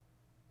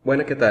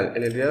Buenas, ¿qué tal?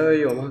 En el día de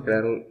hoy vamos a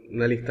crear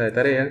una lista de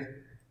tareas.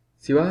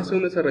 Si vas a ser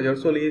un desarrollador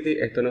Solidity,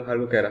 esto no es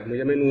algo que harás muy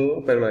a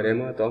menudo, pero lo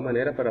haremos de todas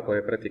maneras para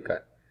poder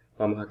practicar.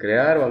 Vamos a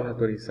crear, vamos a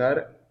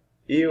actualizar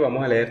y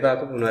vamos a leer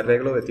datos de un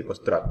arreglo de tipo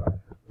struct.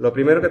 Lo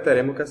primero que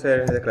tenemos que hacer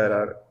es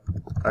declarar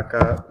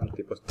acá un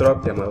tipo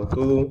struct llamado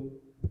todo,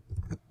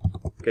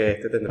 que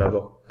este tendrá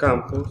dos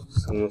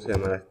campos. Uno se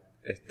llama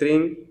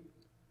string,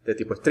 de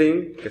tipo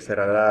string, que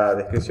será la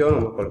descripción,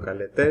 vamos a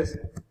colocarle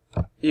test.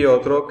 Y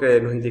otro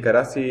que nos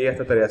indicará si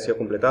esta tarea ha sido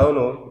completada o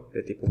no,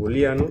 de tipo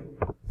booleano,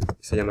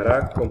 se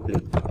llamará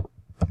complete.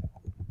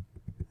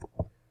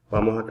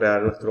 Vamos a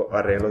crear nuestro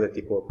arreglo de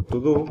tipo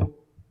todo,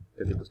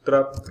 de tipo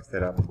struct, que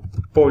será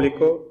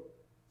público,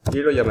 y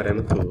lo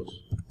llamaremos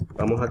todos.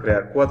 Vamos a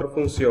crear cuatro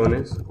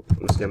funciones.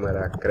 Una se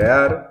llamará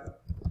crear,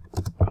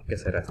 que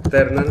será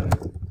external.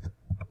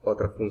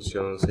 Otra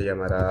función se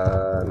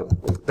llamará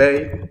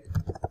pay,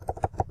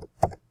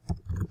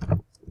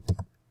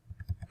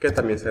 que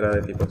también será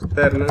de tipo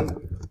external.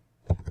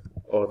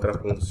 Otra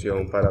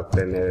función para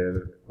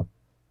obtener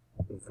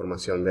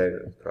información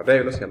de nuestro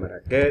arreglo se llamará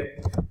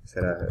get,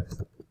 será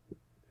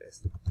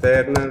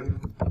external,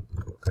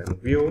 colocaremos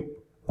view.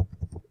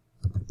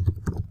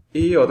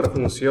 Y otra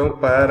función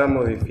para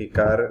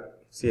modificar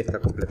si está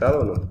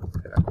completado o no,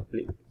 será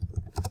complete,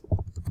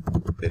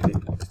 de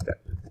tipo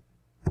externo.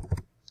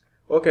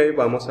 Ok,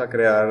 vamos a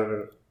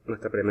crear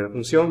nuestra primera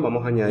función.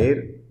 Vamos a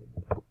añadir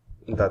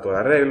un dato de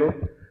arreglo.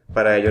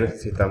 Para ello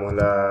necesitamos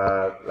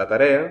la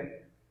tarea,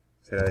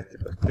 será de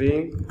tipo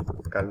string.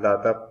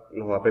 CalData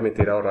nos va a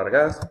permitir ahorrar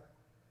gas.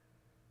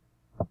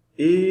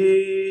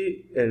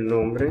 Y el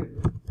nombre,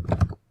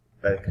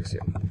 la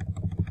descripción.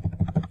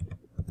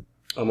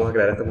 Vamos a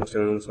crear esta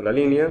función en una sola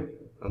línea.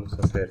 Vamos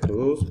a hacer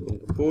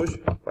todos.push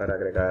para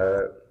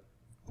agregar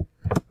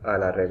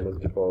al arreglo un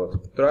tipo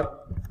struct.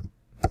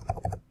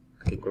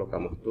 Aquí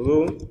colocamos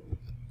todo,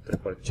 tres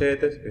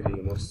corchetes,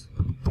 pedimos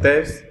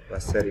test, va a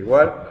ser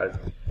igual al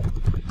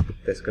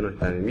test que nos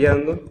están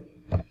enviando.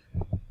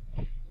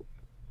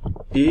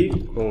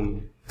 Y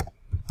con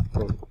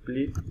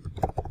complete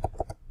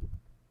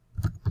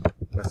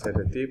va a ser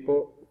de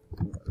tipo,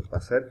 va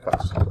a ser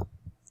falso.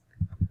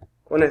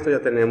 Con esto ya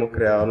tenemos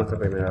creado nuestra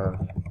primera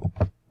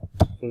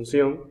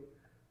función.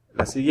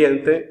 La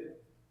siguiente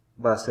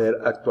va a ser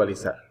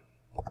actualizar.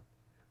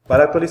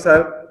 Para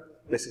actualizar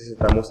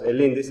necesitamos el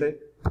índice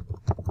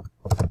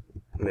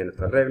de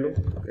nuestro arreglo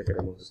que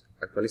queremos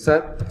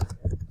actualizar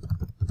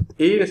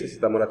y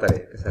necesitamos la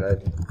tarea, que será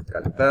de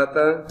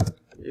CalData,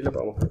 y le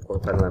vamos a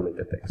colocar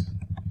nuevamente text.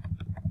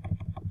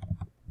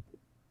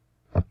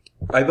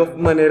 Hay dos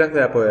maneras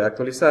de poder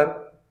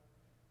actualizar.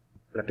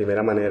 La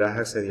primera manera es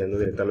accediendo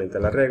directamente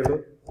al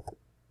arreglo,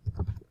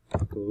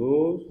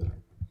 todo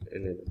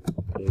en el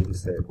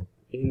índice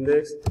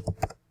index.text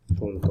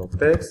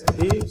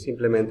y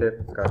simplemente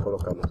acá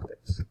colocamos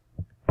text.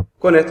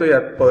 Con esto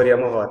ya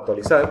podríamos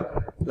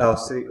actualizar.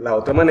 La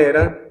otra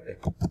manera es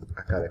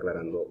acá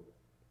declarando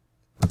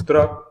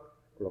struct,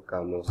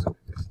 colocamos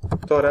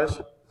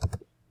storage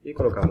y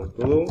colocamos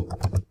todo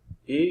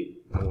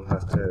y vamos a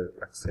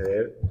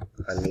acceder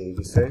al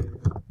índice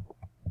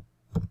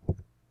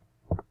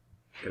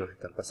que nos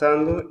está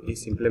pasando y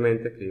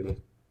simplemente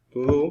escribimos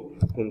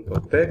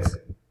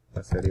todo.text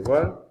va a ser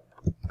igual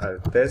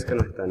al test que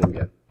nos están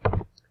enviando.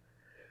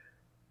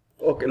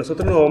 Ok,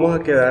 nosotros nos vamos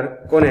a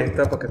quedar con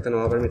esta porque esta nos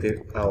va a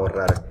permitir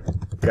ahorrar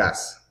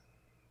gas.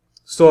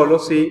 Solo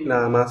si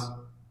nada más,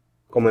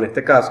 como en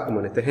este caso, como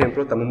en este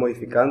ejemplo, estamos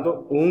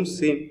modificando un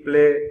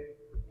simple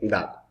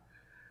dato.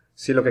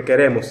 Si lo que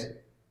queremos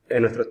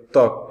en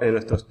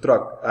nuestro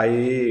struct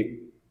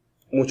hay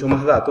muchos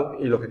más datos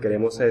y lo que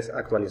queremos es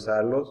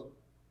actualizarlos,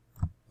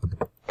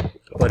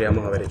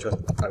 podríamos haber hecho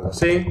algo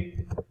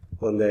así,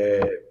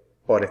 donde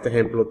por este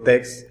ejemplo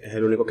text es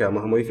el único que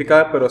vamos a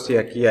modificar, pero si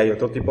aquí hay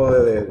otro tipo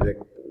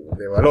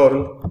de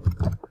valor,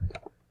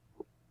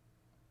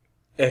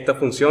 esta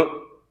función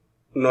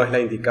no es la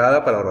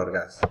indicada para ahorrar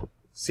gas,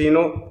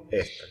 sino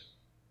esta.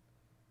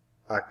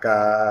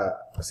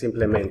 Acá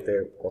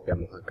simplemente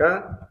copiamos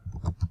acá,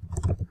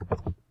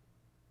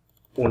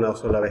 una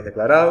sola vez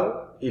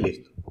declarado y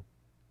listo.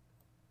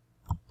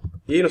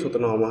 Y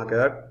nosotros nos vamos a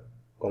quedar,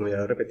 como ya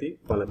lo repetí,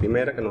 con la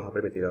primera que nos va a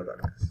permitir ahorrar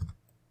gas.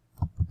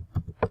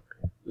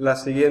 La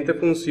siguiente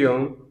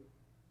función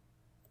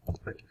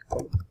aquí,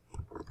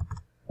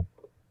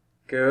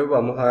 que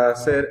vamos a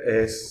hacer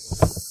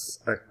es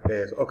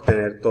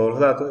obtener todos los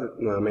datos.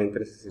 Nuevamente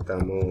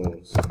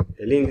necesitamos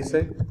el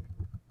índice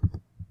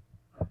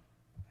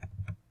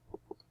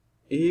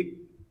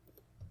y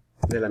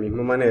de la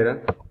misma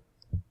manera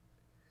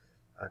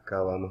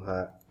acá vamos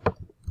a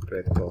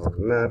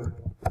retornar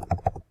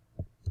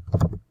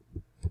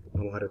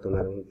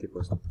un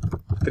tipo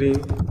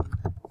string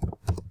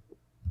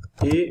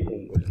y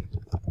un booleano.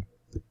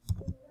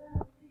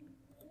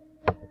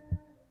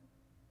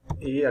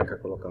 Y acá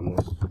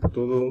colocamos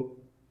todo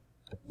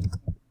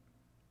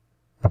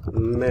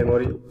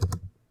memory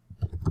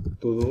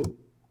todo,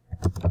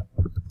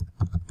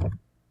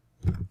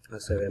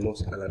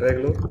 accedemos al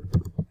arreglo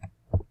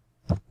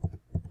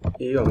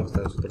y vamos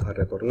a nosotros a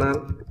retornar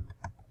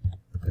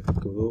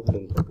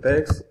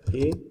todo.text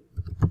y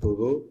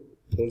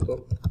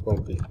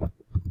todo.complete.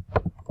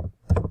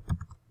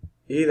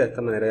 Y de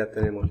esta manera ya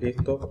tenemos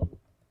listo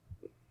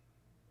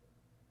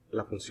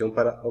la función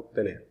para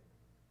obtener.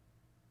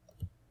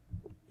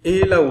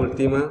 Y la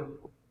última,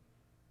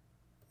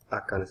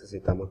 acá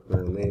necesitamos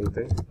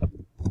nuevamente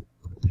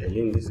el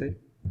índice,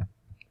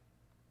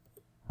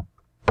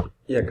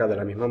 y acá de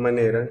la misma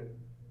manera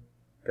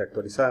que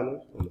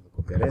actualizamos, vamos a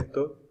copiar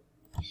esto,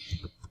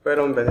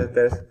 pero en vez de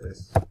test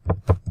es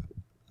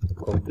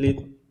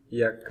complete,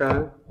 y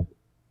acá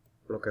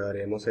lo que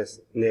haremos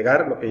es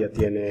negar lo que ya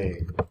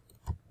tiene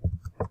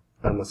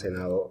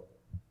almacenado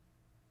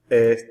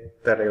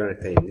este arreglo en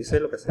este índice.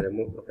 Lo que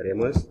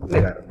haremos es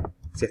negarlo.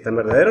 Si está en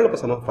verdadero lo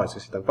pasamos a falso,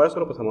 si está en falso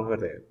lo pasamos a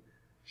verdadero.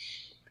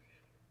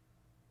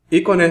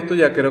 Y con esto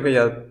ya creo que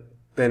ya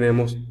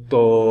tenemos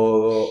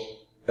todo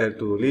el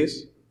to-do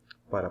list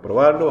para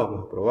probarlo.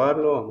 Vamos a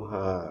probarlo,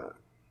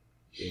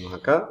 vamos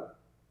acá,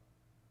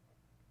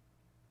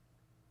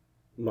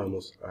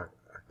 vamos a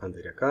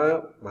expandir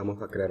acá,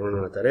 vamos a crear una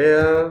nueva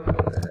tarea,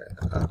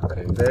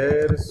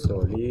 Aprender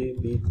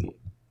Solidity.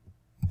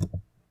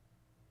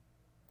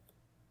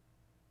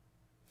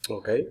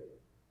 Ok,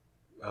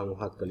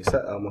 vamos a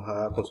actualizar, vamos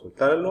a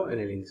consultarlo en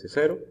el índice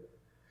 0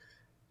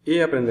 y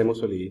aprendemos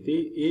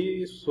Solidity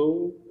y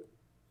su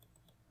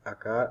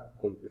acá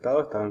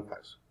completado estaba en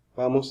falso.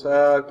 Vamos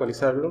a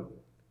actualizarlo,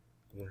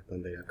 vamos a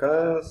expandir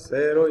acá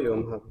 0 y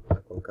vamos a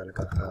colocar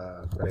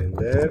acá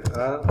aprender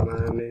a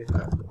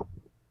manejar.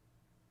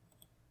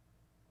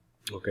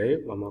 Ok,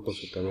 vamos a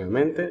consultar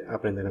nuevamente,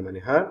 aprender a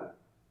manejar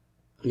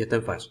y está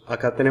en falso.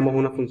 Acá tenemos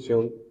una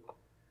función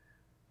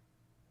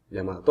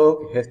llamada todo,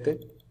 que es este,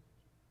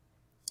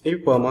 y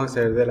podemos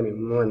hacer de la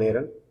misma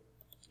manera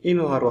y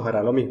nos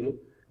arrojará lo mismo.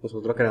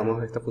 Nosotros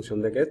creamos esta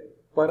función de get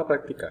para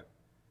practicar,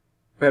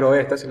 pero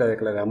esta, si la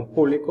declaramos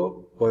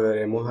público,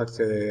 podremos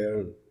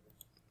acceder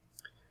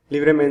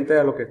libremente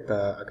a lo que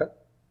está acá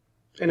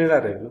en el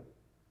arreglo.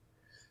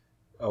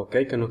 Ok,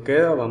 ¿qué nos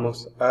queda?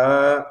 Vamos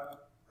a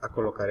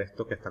colocar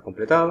esto que está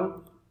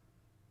completado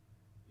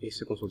y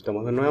si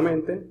consultamos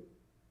nuevamente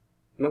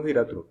nos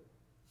dirá true.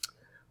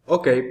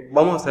 Ok,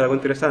 vamos a hacer algo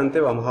interesante,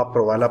 vamos a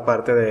probar la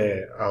parte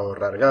de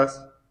ahorrar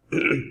gas.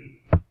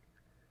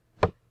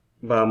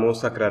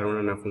 Vamos a crear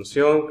una nueva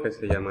función que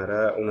se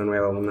llamará, una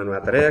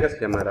nueva tarea que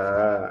se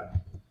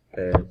llamará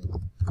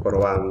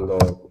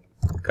probando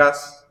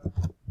gas.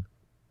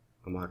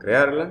 Vamos a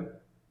crearla.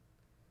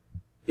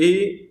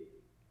 Y,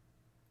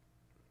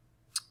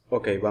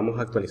 ok, vamos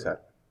a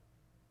actualizar.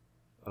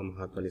 Vamos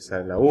a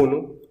actualizar la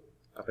 1,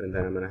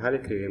 aprender a manejar y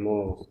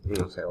escribimos,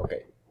 no sé, ok.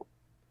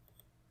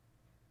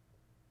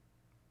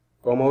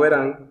 Como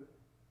verán,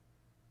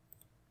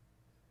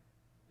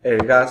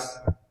 el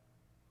gas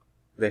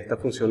de esta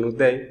función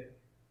update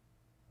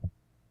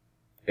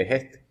es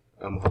este.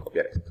 Vamos a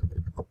copiar esto.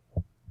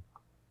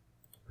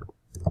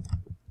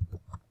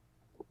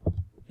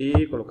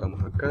 Y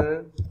colocamos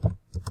acá.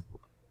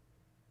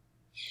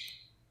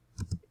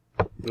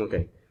 Ok.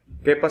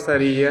 ¿Qué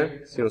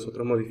pasaría si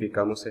nosotros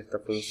modificamos esta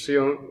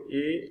función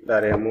y la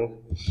haremos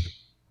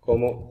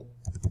como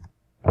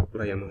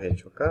lo hayamos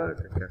hecho acá?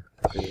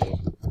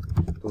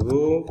 To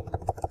do,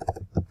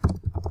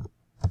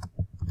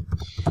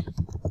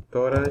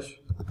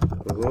 storage,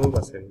 to do va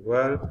a ser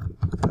igual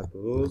a to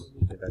do's,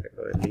 el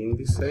arreglo del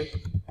índice,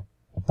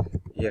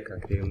 y acá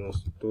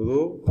escribimos to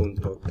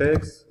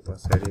do.text va a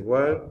ser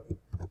igual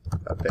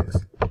a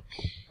text.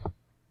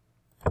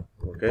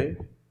 Ok,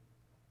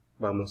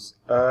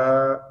 vamos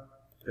a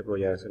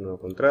deployar ese nuevo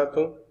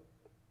contrato,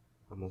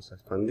 vamos a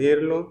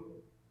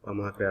expandirlo,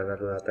 vamos a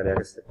crear la tarea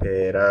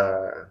que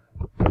era,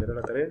 ¿cuál era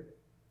la tarea?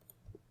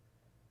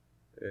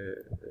 De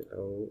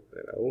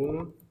la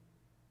 1,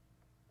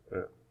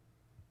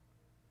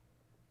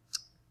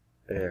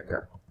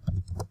 acá,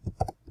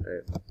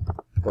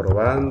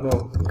 probando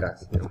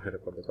gas, no me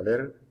recuerdo cuál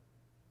era.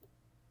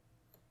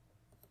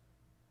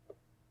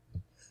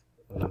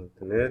 Vamos a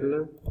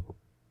tenerla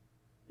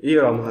y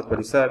vamos a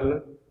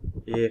actualizarla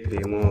y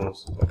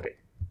escribimos ok.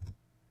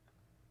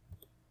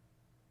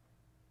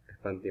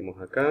 Expandimos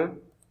acá.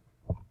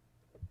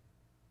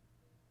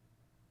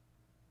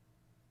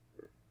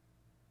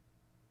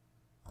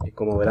 Y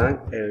como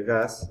verán, el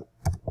gas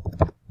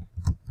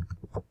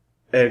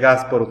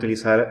por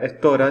utilizar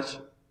storage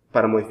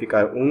para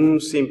modificar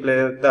un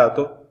simple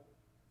dato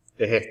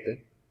es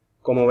este.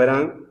 Como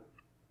verán,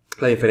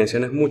 la diferencia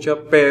no es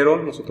mucha,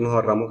 pero nosotros nos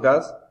ahorramos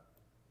gas.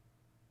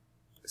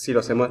 Si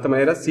lo hacemos de esta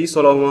manera, sí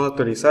solo vamos a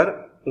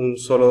actualizar un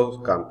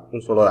solo campo,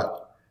 un solo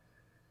dato.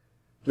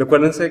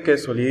 Recuérdense que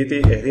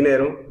Solidity es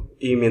dinero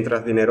y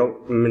mientras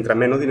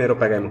menos dinero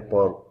paguemos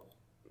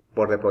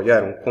por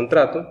deployar un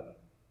contrato,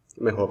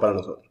 mejor para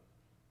nosotros.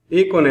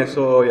 Y con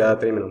eso ya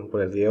terminamos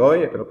por el día de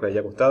hoy. Espero que les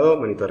haya gustado.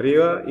 Manito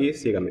arriba y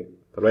síganme.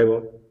 Hasta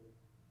luego.